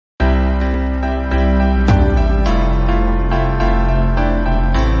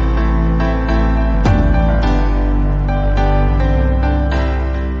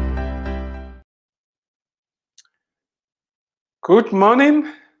Good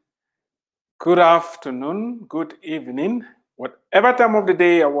morning, good afternoon, good evening, whatever time of the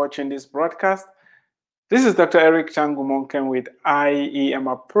day you're watching this broadcast. This is Dr. Eric Changu Monken with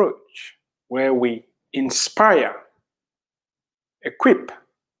IEM Approach, where we inspire, equip,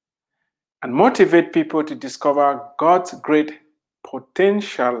 and motivate people to discover God's great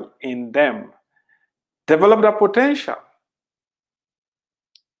potential in them, develop that potential,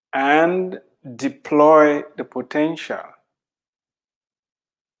 and deploy the potential.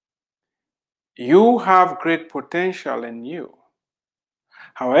 You have great potential in you.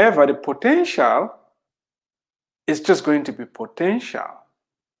 However, the potential is just going to be potential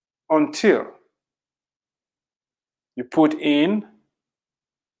until you put in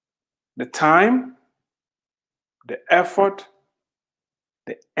the time, the effort,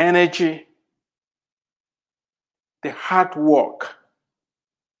 the energy, the hard work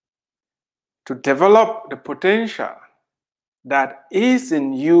to develop the potential that is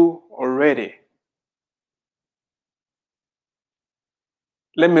in you already.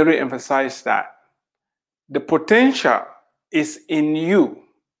 Let me re-emphasize that. The potential is in you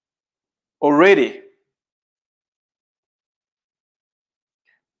already.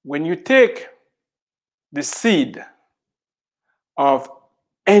 When you take the seed of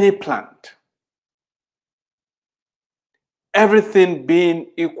any plant, everything being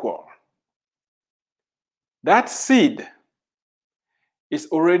equal, that seed is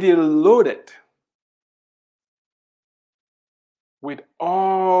already loaded with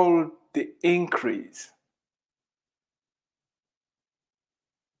all the increase.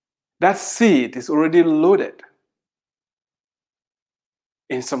 That seed is already loaded,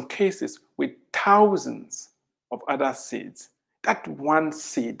 in some cases, with thousands of other seeds. That one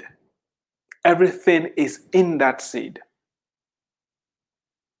seed, everything is in that seed.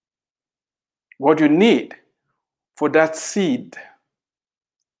 What you need for that seed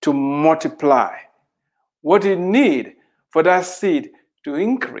to multiply, what you need for that seed to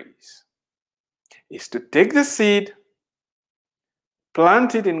increase, is to take the seed,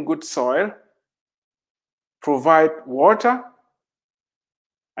 plant it in good soil, provide water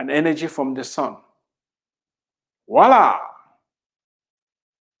and energy from the sun. Voila!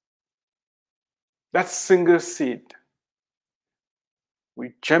 That single seed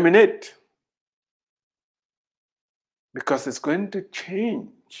will germinate because it's going to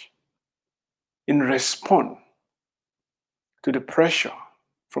change in response to the pressure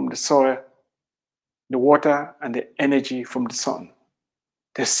from the soil, the water, and the energy from the sun.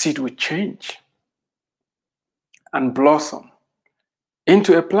 The seed will change and blossom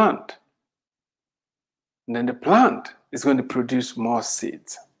into a plant. And then the plant is going to produce more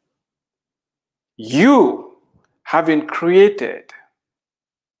seeds. You, having created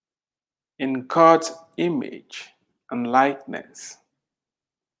in God's image and likeness,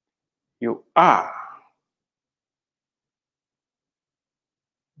 you are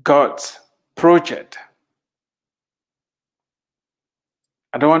God's project.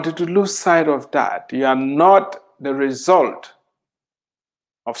 I don't want you to lose sight of that. You are not the result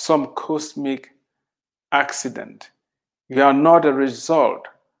of some cosmic accident. You are not a result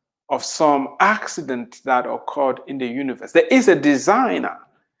of some accident that occurred in the universe. There is a designer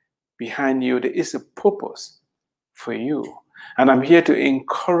behind you. There is a purpose for you. And I'm here to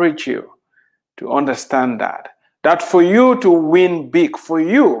encourage you to understand that for you to win big, for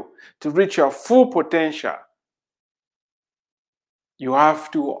you to reach your full potential, you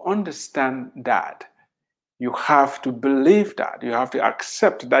have to understand that. You have to believe that. You have to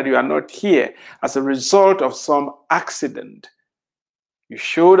accept that you are not here as a result of some accident. You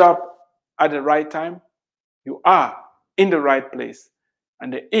showed up at the right time. You are in the right place.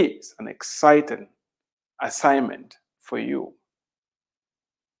 And there is an exciting assignment for you.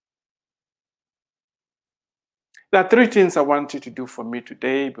 There are three things I want you to do for me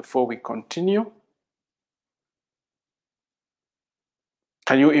today before we continue.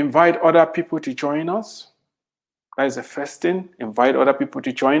 Can you invite other people to join us? That is the first thing. Invite other people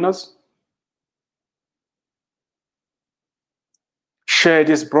to join us. Share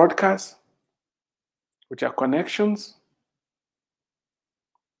this broadcast with your connections.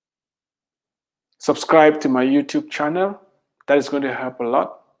 Subscribe to my YouTube channel. That is going to help a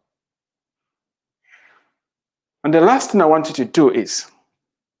lot. And the last thing I want you to do is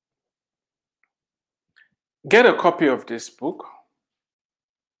get a copy of this book,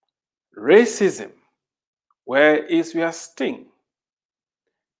 Racism, Where Is Your Sting?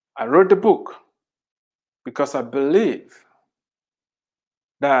 I wrote the book because I believe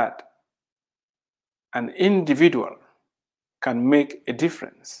that an individual can make a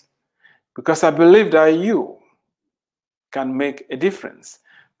difference. Because I believe that you can make a difference,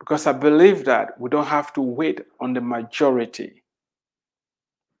 because I believe that we don't have to wait on the majority.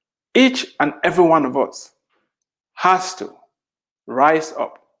 Each and every one of us has to rise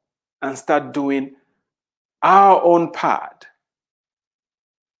up and start doing our own part.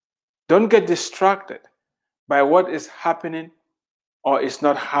 Don't get distracted by what is happening or is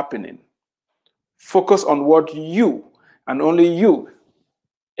not happening. Focus on what you and only you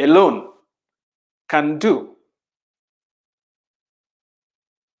alone can do.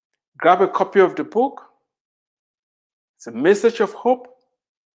 Grab a copy of the book. It's a message of hope.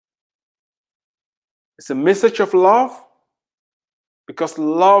 It's a message of love, because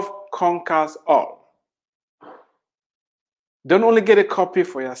love conquers all. Don't only get a copy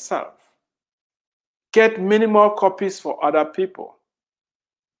for yourself. Get many more copies for other people.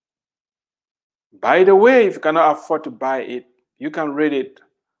 By the way, if you cannot afford to buy it, you can read it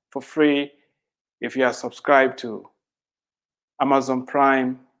for free if you are subscribed to Amazon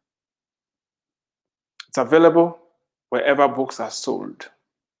Prime. It's available wherever books are sold.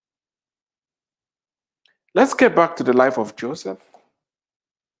 Let's get back to the life of Joseph.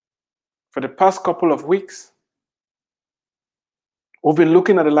 For the past couple of weeks, we've been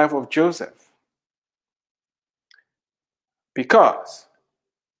looking at the life of Joseph, because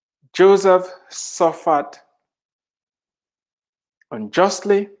Joseph suffered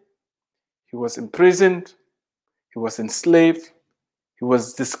unjustly. He was imprisoned. He was enslaved. He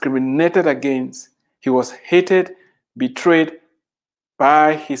was discriminated against. He was hated, betrayed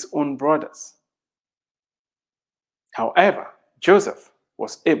by his own brothers. However, Joseph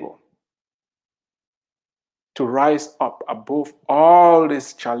was able to rise up above all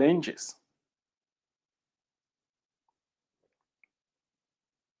these challenges.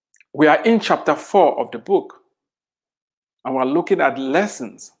 We are in chapter 4 of the book, and we're looking at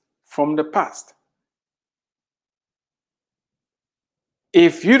lessons from the past.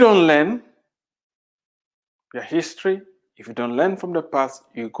 If you don't learn your history, if you don't learn from the past,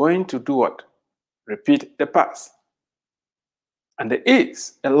 you're going to do what? Repeat the past. And there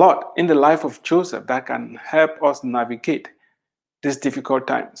is a lot in the life of Joseph that can help us navigate these difficult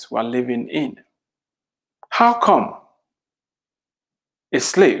times we're living in. How come a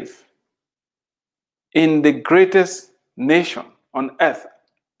slave in the greatest nation on earth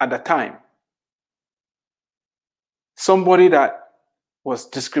at the time, somebody that was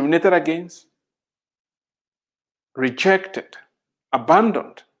discriminated against, rejected,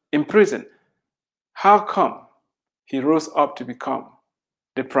 abandoned, imprisoned, how come he rose up to become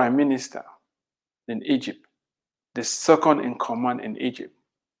the prime minister in Egypt, the second in command in Egypt?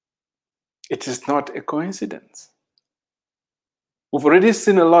 It is not a coincidence. We've already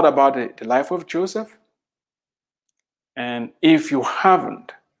seen a lot about the life of Joseph. And if you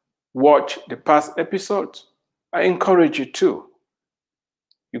haven't watched the past episodes, I encourage you to.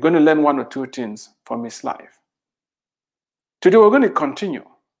 You're going to learn one or two things from his life. Today, we're going to continue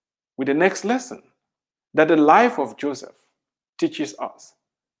with the next lesson that the life of Joseph teaches us.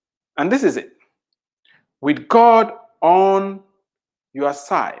 And this is it. With God on your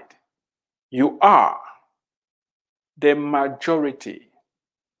side, you are the majority.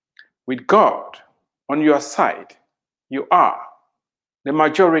 With God on your side, you are the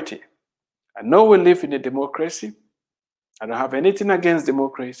majority. I know we live in a democracy. I don't have anything against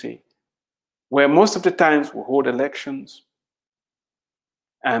democracy, where most of the times we hold elections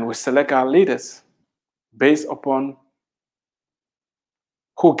and we select our leaders based upon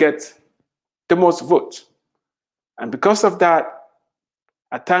who gets the most votes. And because of that,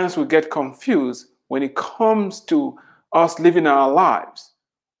 at times we get confused when it comes to us living our lives.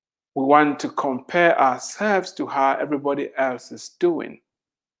 We want to compare ourselves to how everybody else is doing.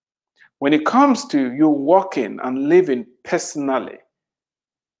 When it comes to you walking and living personally,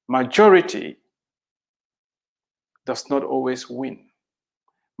 majority does not always win.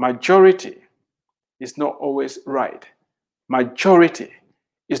 Majority is not always right. Majority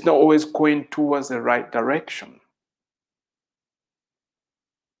is not always going towards the right direction.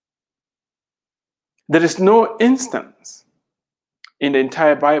 There is no instance in the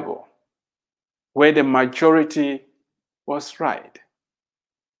entire Bible where the majority was right.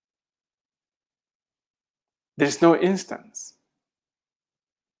 There is no instance.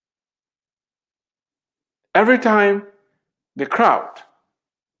 Every time the crowd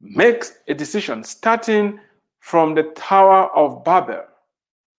makes a decision, starting from the Tower of Babel,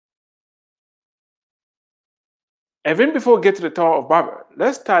 even before we get to the Tower of Babel,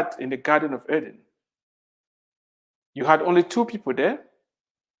 let's start in the Garden of Eden. You had only two people there,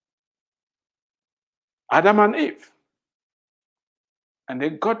 Adam and Eve. And they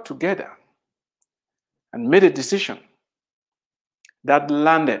got together and made a decision that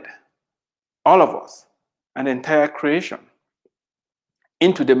landed all of us and the entire creation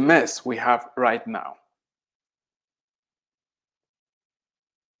into the mess we have right now.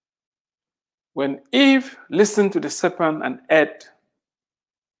 When Eve listened to the serpent and ate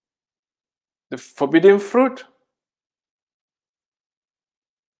the forbidden fruit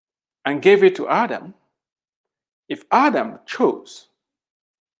and gave it to Adam, if Adam chose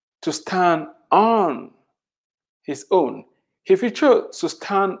to stand on his own, if he chose to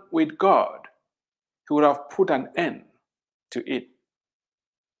stand with God, he would have put an end to it.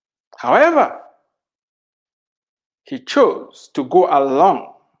 However, he chose to go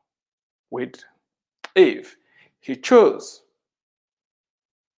along with Eve. He chose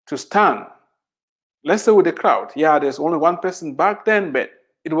to stand, let's say, with the crowd. Yeah, there's only one person back then, but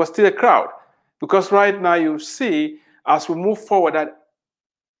it was still a crowd. Because right now you see, as we move forward, that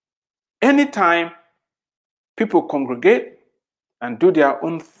anytime people congregate and do their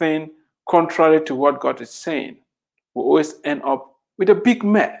own thing contrary to what God is saying, we always end up with a big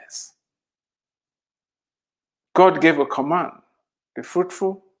mess. God gave a command: be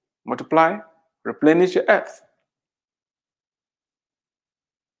fruitful, multiply, replenish the earth.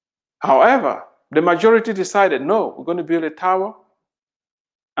 However, the majority decided, no, we're going to build a tower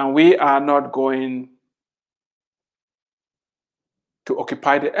and we are not going to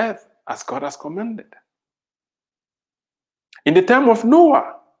occupy the earth as God has commanded. In the time of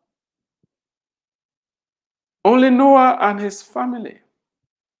Noah, only Noah and his family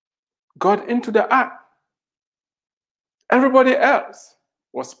got into the ark. Everybody else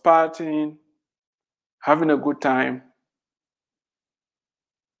was partying, having a good time,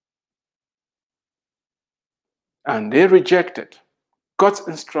 and they rejected God's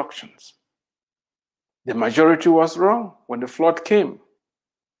instructions. The majority was wrong when the flood came.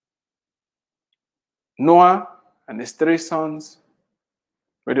 Noah and his 3 sons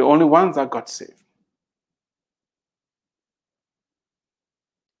were the only ones that got saved.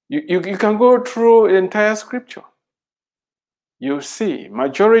 You can go through the entire scripture. You see,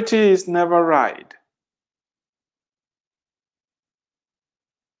 majority is never right.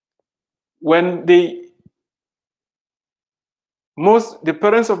 When the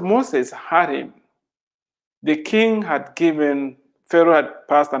parents of Moses had him, the king had given, Pharaoh had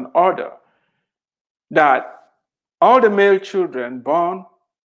passed an order that all the male children born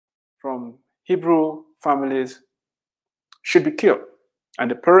from Hebrew families should be killed. And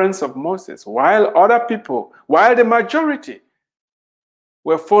the parents of Moses, while the majority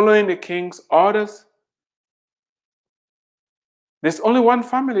were following the king's orders, there's only one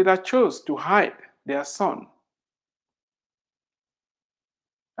family that chose to hide their son.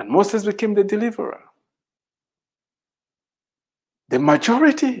 And Moses became the deliverer. The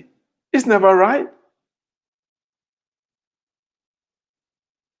majority is never right.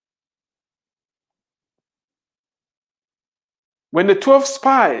 When the 12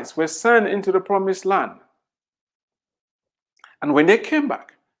 spies were sent into the promised land, and when they came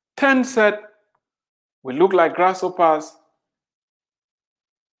back, 10 said, we look like grasshoppers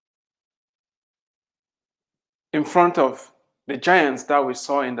in front of the giants that we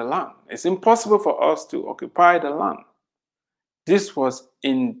saw in the land. It's impossible for us to occupy the land. This was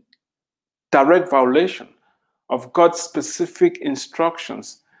in direct violation of God's specific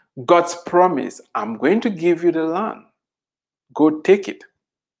instructions, God's promise: I'm going to give you the land. Go take it.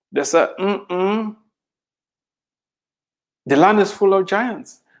 They said, the land is full of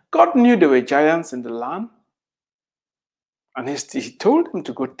giants. God knew there were giants in the land, and he told them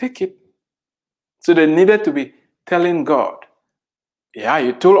to go take it. So they needed to be telling God, yeah,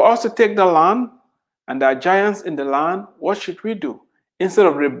 you told us to take the land, and there are giants in the land. What should we do? Instead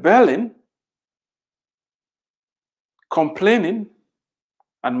of rebelling, complaining,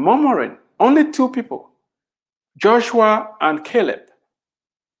 and murmuring, only 2 people, Joshua and Caleb,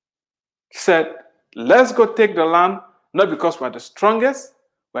 said, let's go take the land, not because we're the strongest,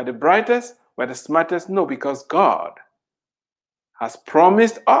 we're the brightest, we're the smartest. No, because God has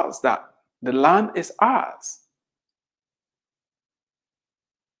promised us that the land is ours.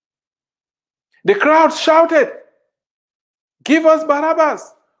 The crowd shouted, give us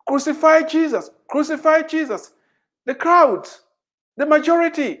Barabbas, crucify Jesus, crucify Jesus. The crowd, the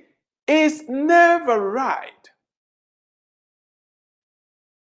majority, is never right.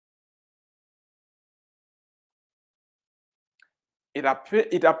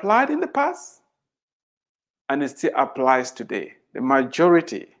 It applied in the past, and it still applies today. The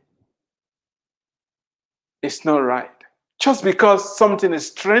majority is not right. Just because something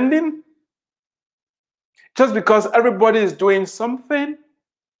is trending, just because everybody is doing something.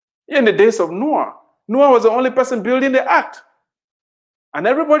 In the days of Noah, Noah was the only person building the ark. And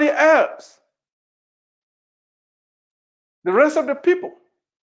everybody else, the rest of the people,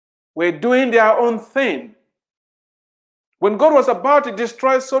 were doing their own thing. When God was about to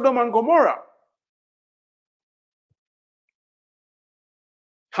destroy Sodom and Gomorrah,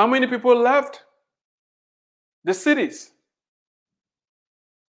 how many people left the cities?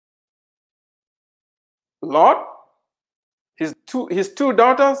 Lot, his two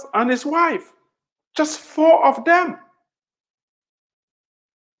daughters, and his wife. Just 4 of them.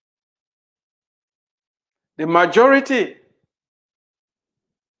 The majority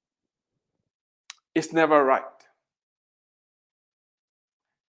is never right.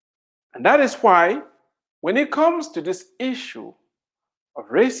 And that is why, when it comes to this issue of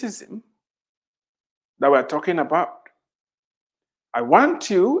racism that we're talking about, I want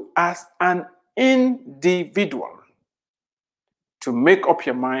you as an individual to make up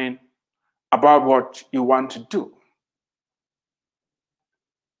your mind about what you want to do.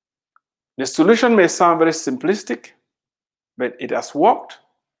 The solution may sound very simplistic, but it has worked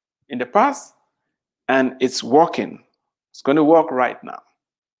in the past and it's working. It's going to work right now.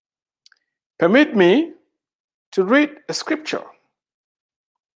 Permit me to read a scripture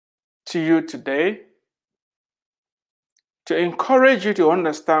to you today to encourage you to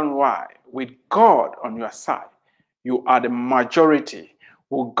understand why, with God on your side, you are the majority.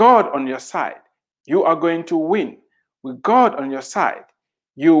 With God on your side, you are going to win. With God on your side,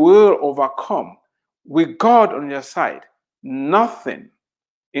 you will overcome. With God on your side, nothing,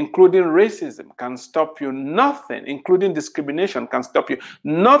 including racism, can stop you. Nothing, including discrimination, can stop you.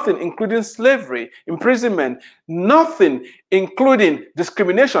 Nothing, including slavery, imprisonment. Nothing, including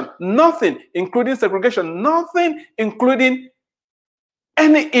discrimination. Nothing, including segregation. Nothing, including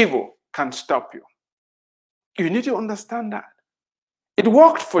any evil, can stop you. You need to understand that. It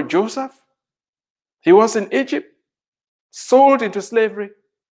worked for Joseph. He was in Egypt, sold into slavery,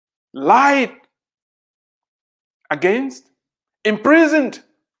 lied against, imprisoned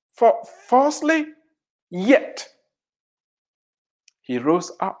falsely, yet he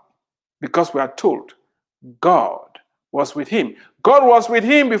rose up because we are told God was with him. God was with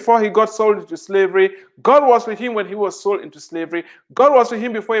him before he got sold into slavery. God was with him when he was sold into slavery. God was with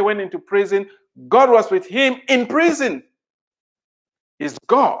him before he went into prison. God was with him in prison. Is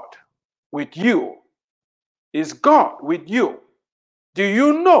God with you? Is God with you? Do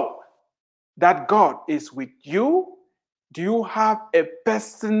you know that God is with you? Do you have a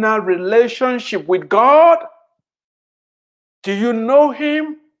personal relationship with God? Do you know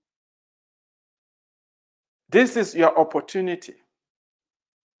him? This is your opportunity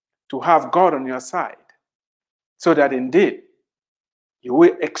to have God on your side, so that indeed you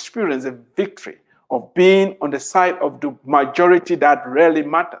will experience a victory of being on the side of the majority that really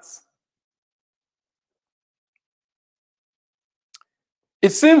matters. It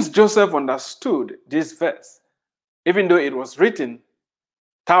seems Joseph understood this verse, even though it was written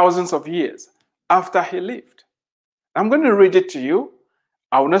thousands of years after he lived. I'm going to read it to you.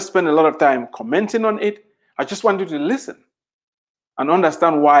 I will not spend a lot of time commenting on it. I just want you to listen and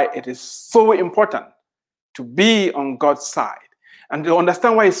understand why it is so important to be on God's side, and to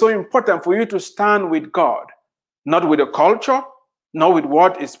understand why it's so important for you to stand with God, not with the culture, not with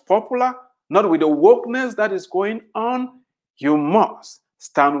what is popular, not with the wokeness that is going on. You must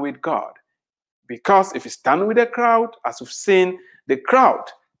stand with God, because if you stand with the crowd, as we've seen, the crowd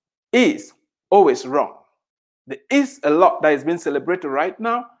is always wrong. There is a lot that is being celebrated right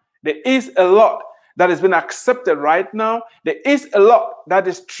now. There is a lot that has been accepted right now. There is a lot that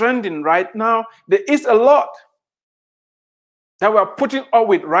is trending right now. There is a lot that we are putting up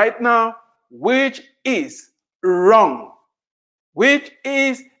with right now, which is wrong, which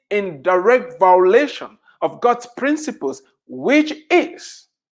is in direct violation of God's principles, which is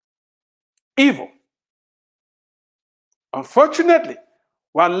evil. Unfortunately,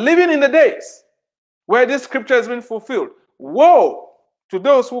 we are living in the days where this scripture has been fulfilled. Woe to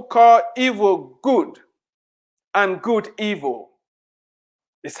those who call evil good and good evil.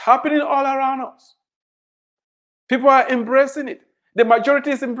 It's happening all around us. People are embracing it. The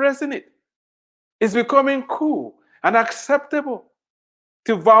majority is embracing it. It's becoming cool and acceptable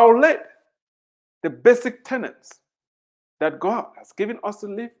to violate the basic tenets that God has given us to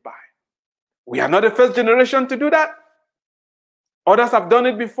live by. We are not the first generation to do that. Others have done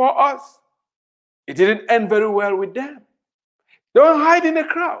it before us. It didn't end very well with them. Don't hide in the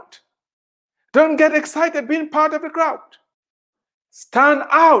crowd. Don't get excited being part of the crowd. Stand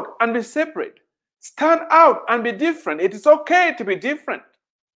out and be separate. Stand out and be different. It is okay to be different.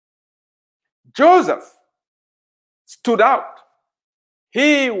 Joseph stood out.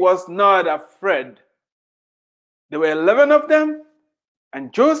 He was not afraid. There were 11 of them.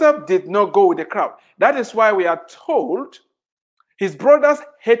 And Joseph did not go with the crowd. That is why we are told his brothers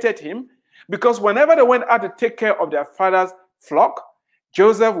hated him, because whenever they went out to take care of their father's flock,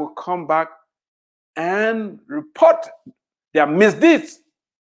 Joseph would come back and report their misdeeds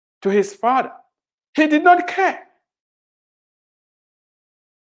to his father. He did not care.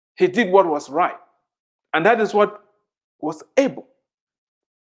 He did what was right. And that is what was able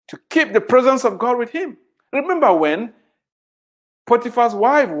to keep the presence of God with him. Remember when Potiphar's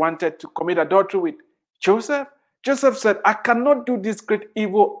wife wanted to commit adultery with Joseph? Joseph said, I cannot do this great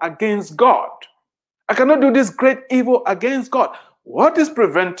evil against God. I cannot do this great evil against God. What is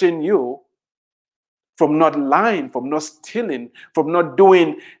preventing you from not lying, from not stealing, from not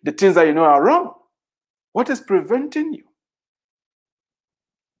doing the things that you know are wrong? What is preventing you?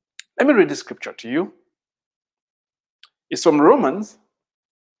 Let me read the scripture to you. It's from Romans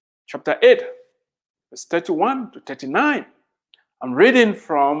chapter 8, verse 31 to 39. I'm reading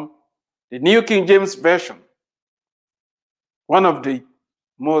from the New King James Version. One of the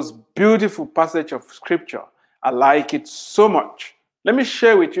most beautiful passages of scripture. I like it so much. Let me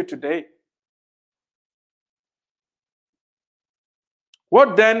share with you today.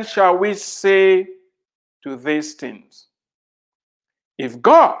 What then shall we say to these things? If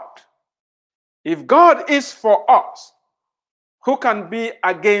God is for us, who can be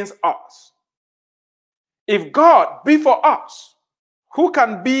against us? If God be for us, who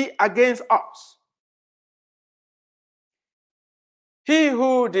can be against us? He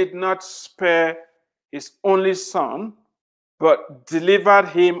who did not spare his only son, but delivered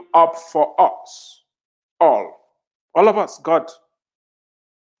him up for us, all of us, God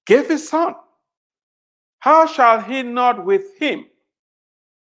gave his son. How shall he not with him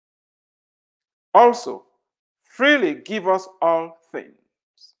also freely give us all things?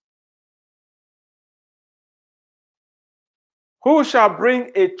 Who shall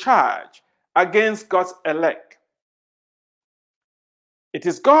bring a charge against God's elect? It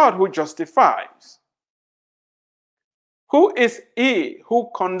is God who justifies. Who is he who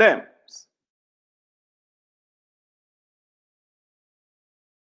condemns?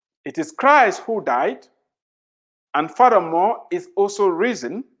 It is Christ who died, and furthermore is also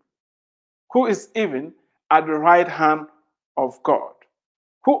risen, who is even at the right hand of God,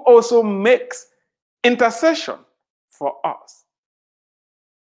 who also makes intercession for us.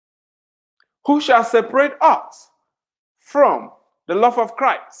 Who shall separate us from the love of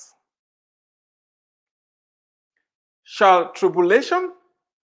Christ? Shall tribulation,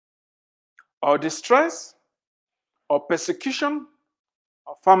 or distress, or persecution,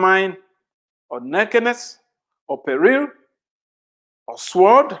 or famine, or nakedness, or peril, or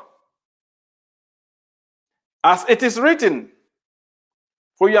sword? As it is written,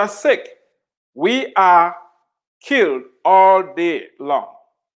 for your sake we are killed all day long.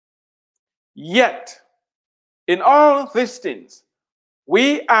 Yet, in all these things,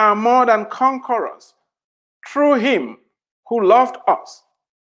 we are more than conquerors through him who loved us.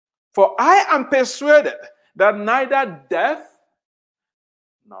 For I am persuaded that neither death,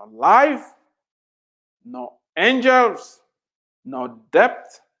 nor life, nor angels, nor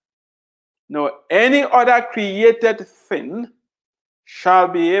depth, nor any other created thing shall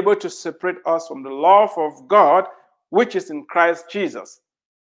be able to separate us from the love of God, which is in Christ Jesus,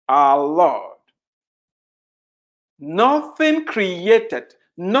 our Lord. Nothing created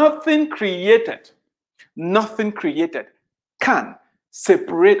can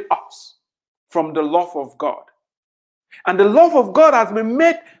separate us from the love of God. And the love of God has been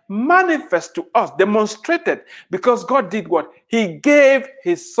made manifest to us, demonstrated, because God did what? He gave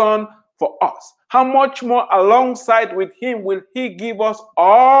his son for us. How much more alongside with him will he give us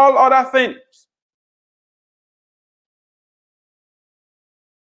all other things?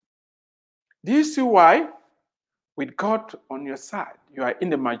 Do you see why? With God on your side, you are in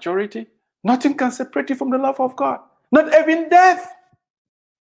the majority. Nothing can separate you from the love of God. Not even death.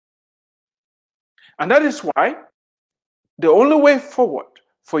 And that is why the only way forward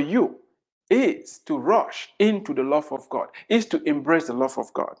for you is to rush into the love of God, is to embrace the love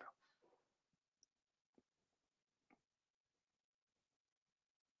of God.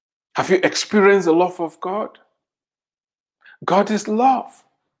 Have you experienced the love of God? God is love.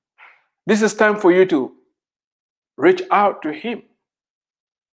 This is time for you to reach out to him.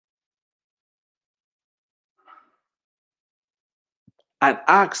 And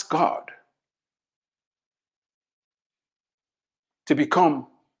ask God to become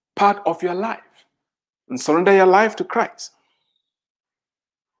part of your life and surrender your life to Christ.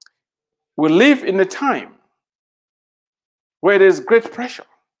 We live in a time where there's great pressure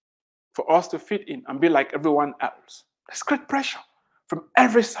for us to fit in and be like everyone else. There's great pressure from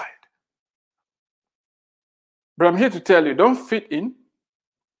every side. But I'm here to tell you, don't fit in.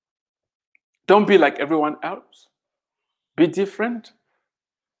 Don't be like everyone else. Be different.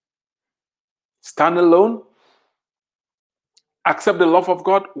 Stand alone. Accept the love of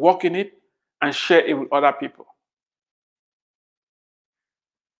God, walk in it, and share it with other people.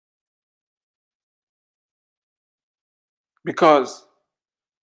 Because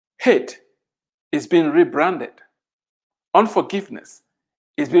hate is being rebranded. Unforgiveness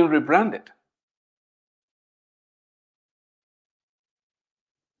is being rebranded.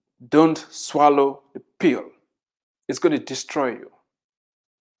 Don't swallow the pill. It's going to destroy you.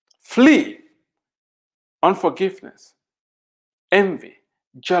 Flee unforgiveness, envy,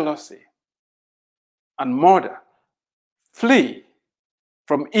 jealousy, and murder. Flee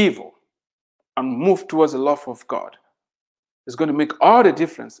from evil and move towards the love of God. It's going to make all the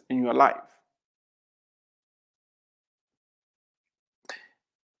difference in your life.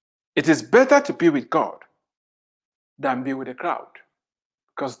 It is better to be with God than be with the crowd,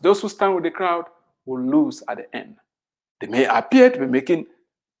 because those who stand with the crowd will lose at the end. They may appear to be making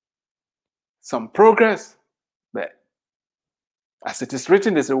some progress, but as it is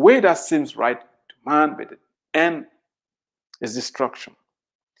written, there's a way that seems right to man, but the end is destruction.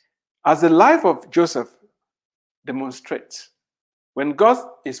 As the life of Joseph demonstrates, when God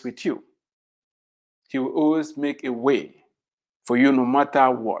is with you, he will always make a way for you no matter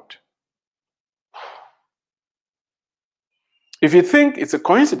what. If you think it's a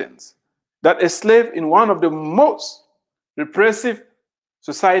coincidence that a slave in one of the most repressive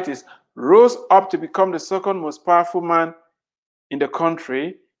societies rose up to become the second most powerful man in the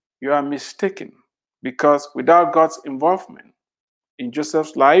country, you are mistaken, because without God's involvement in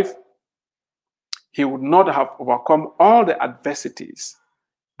Joseph's life, he would not have overcome all the adversities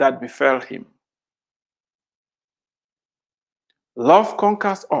that befell him. Love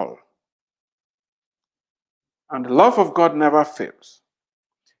conquers all, and the love of God never fails.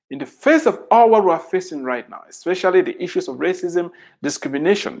 In the face of all what we are facing right now, especially the issues of racism,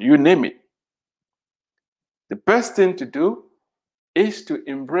 discrimination, you name it, the best thing to do is to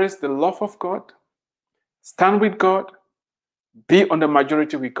embrace the love of God, stand with God, be on the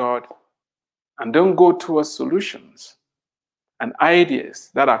majority with God, and don't go towards solutions and ideas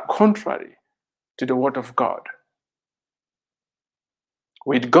that are contrary to the Word of God.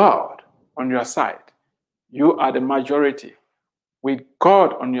 With God on your side, you are the majority. With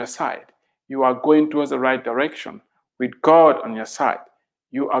God on your side, you are going towards the right direction. With God on your side,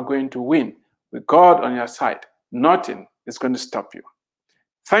 you are going to win. With God on your side, nothing is going to stop you.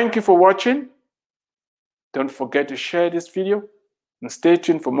 Thank you for watching. Don't forget to share this video and stay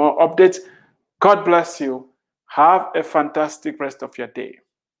tuned for more updates. God bless you. Have a fantastic rest of your day.